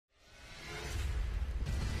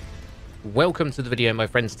Welcome to the video, my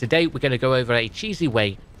friends. Today we're going to go over a cheesy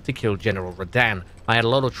way to kill General Radhan. I had a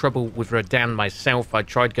lot of trouble with Radhan myself. I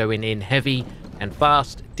tried going in heavy and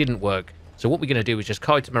fast, didn't work. So what we're going to do is just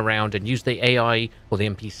kite him around and use the AI or the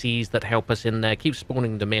NPCs that help us in there, keep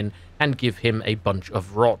spawning them in, and give him a bunch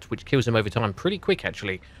of rot, which kills him over time pretty quick,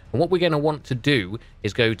 actually. And what we're going to want to do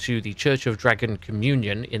is go to the Church of Dragon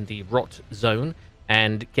Communion in the rot zone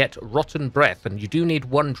and get rotten breath. And you do need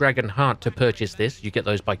one dragon heart to purchase this. You get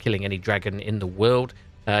those by killing any dragon in the world.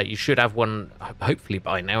 You should have one, hopefully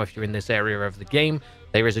by now, if you're in this area of the game.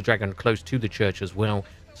 There is a dragon close to the church as well,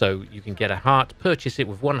 so you can get a heart, purchase it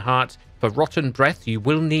with one heart. For rotten breath, you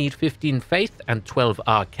will need 15 faith and 12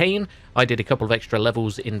 arcane. I did a couple of extra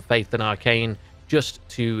levels in faith and arcane just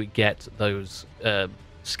to get those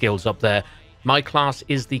skills up there. My class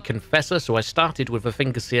is the Confessor, so I started with a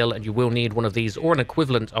finger seal, and you will need one of these or an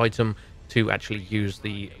equivalent item to actually use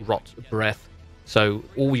the rot breath. So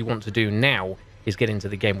all we want to do now is get into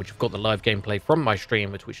the game, which I've got the live gameplay from my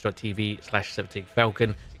stream at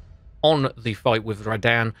twitch.tv/SevTigFalcon on the fight with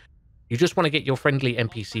Radhan. You just want to get your friendly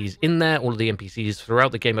NPCs in there, all of the NPCs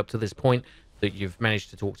throughout the game up to this point that you've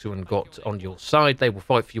managed to talk to and got on your side. They will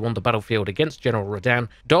fight for you on the battlefield against General Radhan.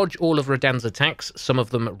 Dodge all of Radhan's attacks. Some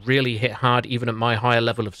of them really hit hard, even at my higher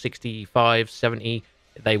level of 65, 70.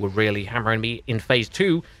 They were really hammering me. In phase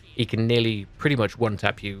 2, he can nearly pretty much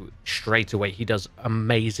one-tap you straight away. He does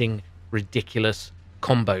amazing, ridiculous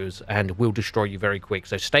combos and will destroy you very quick.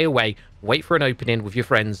 So stay away, wait for an opening with your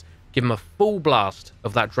friends, give him a full blast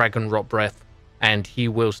of that dragon rot breath, and he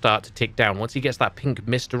will start to tick down. Once he gets that pink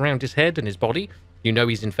mist around his head and his body, you know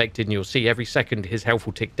he's infected, and you'll see every second his health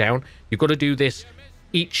will tick down. You've got to do this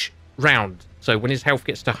each round. So when his health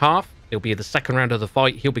gets to half, it'll be the second round of the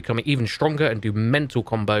fight. He'll become even stronger and do mental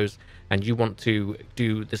combos, and you want to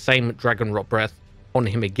do the same dragon rot breath on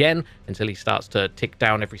him again until he starts to tick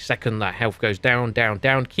down every second. That health goes down, down,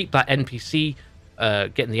 down. Keep that NPC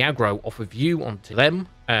getting the aggro off of you onto them.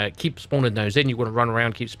 Keep spawning those in. You want to run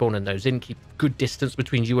around, keep spawning those in. Keep good distance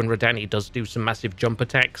between you and Radhan. He does do some massive jump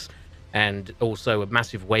attacks and also a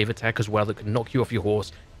massive wave attack as well that can knock you off your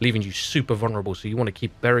horse, leaving you super vulnerable. So you want to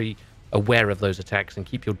keep very aware of those attacks and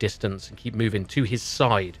keep your distance and keep moving to his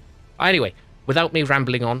side. Anyway, without me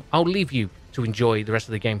rambling on, I'll leave you to enjoy the rest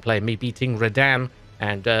of the gameplay, me beating Radhan,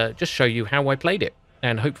 and just show you how I played it.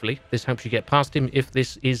 And hopefully this helps you get past him if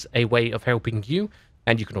this is a way of helping you.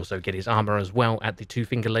 And you can also get his armor as well at the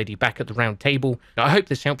Two-Finger Lady back at the round table. I hope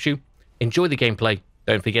this helps you. Enjoy the gameplay.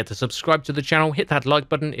 Don't forget to subscribe to the channel. Hit that like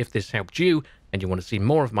button if this helped you and you want to see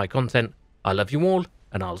more of my content. I love you all,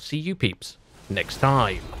 and I'll see you peeps next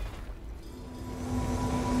time.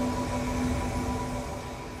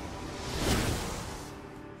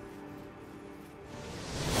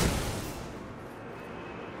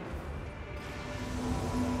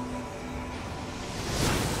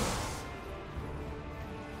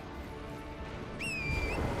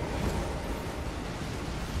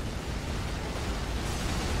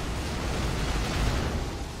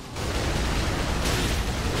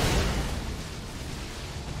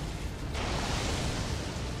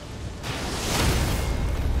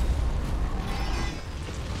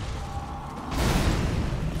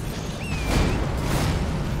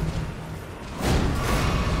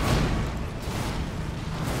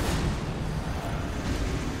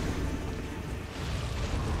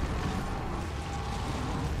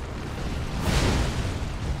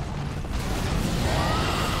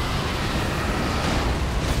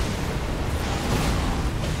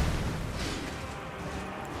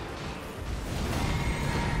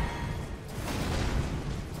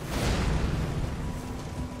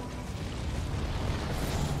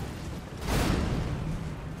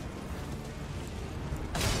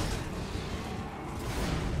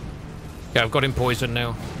 Okay, I've got him poisoned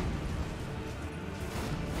now.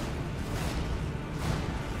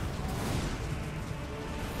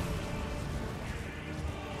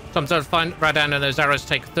 Sometimes I find Radhan and those arrows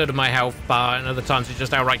take a third of my health bar, and other times it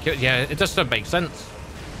just outright kills. Yeah, it just doesn't make sense.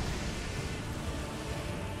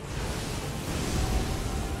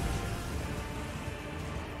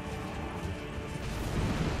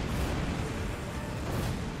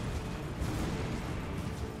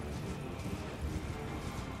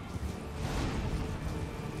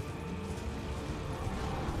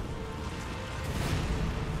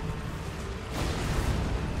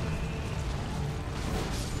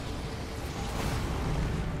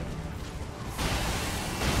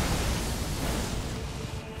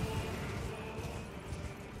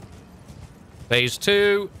 Phase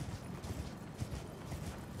 2.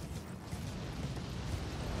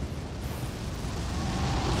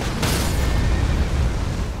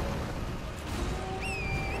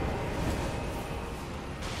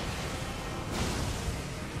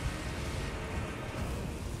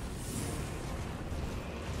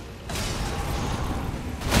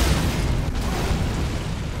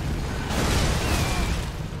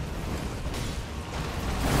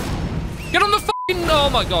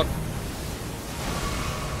 my god.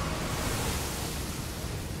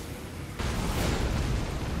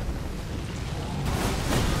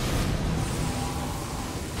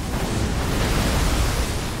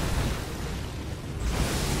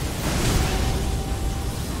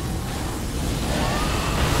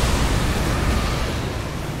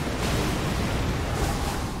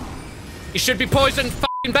 You should be poisoned.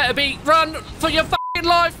 Fucking better be. Run for your fucking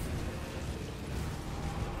life.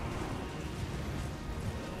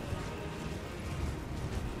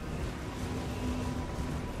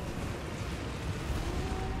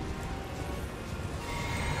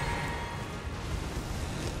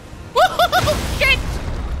 Shit.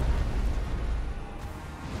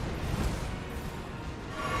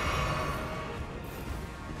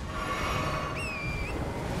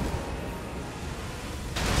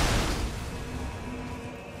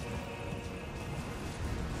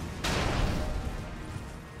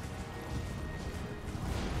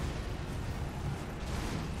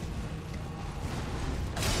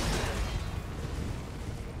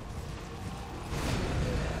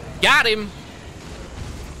 Got him.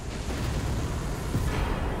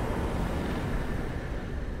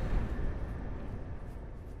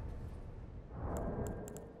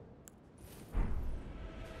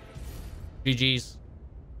 GG's.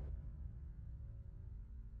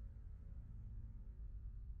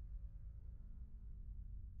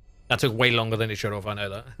 That took way longer than it should have, I know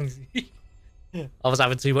that. I was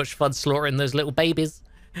having too much fun slaughtering those little babies.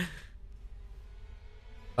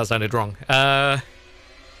 That sounded wrong.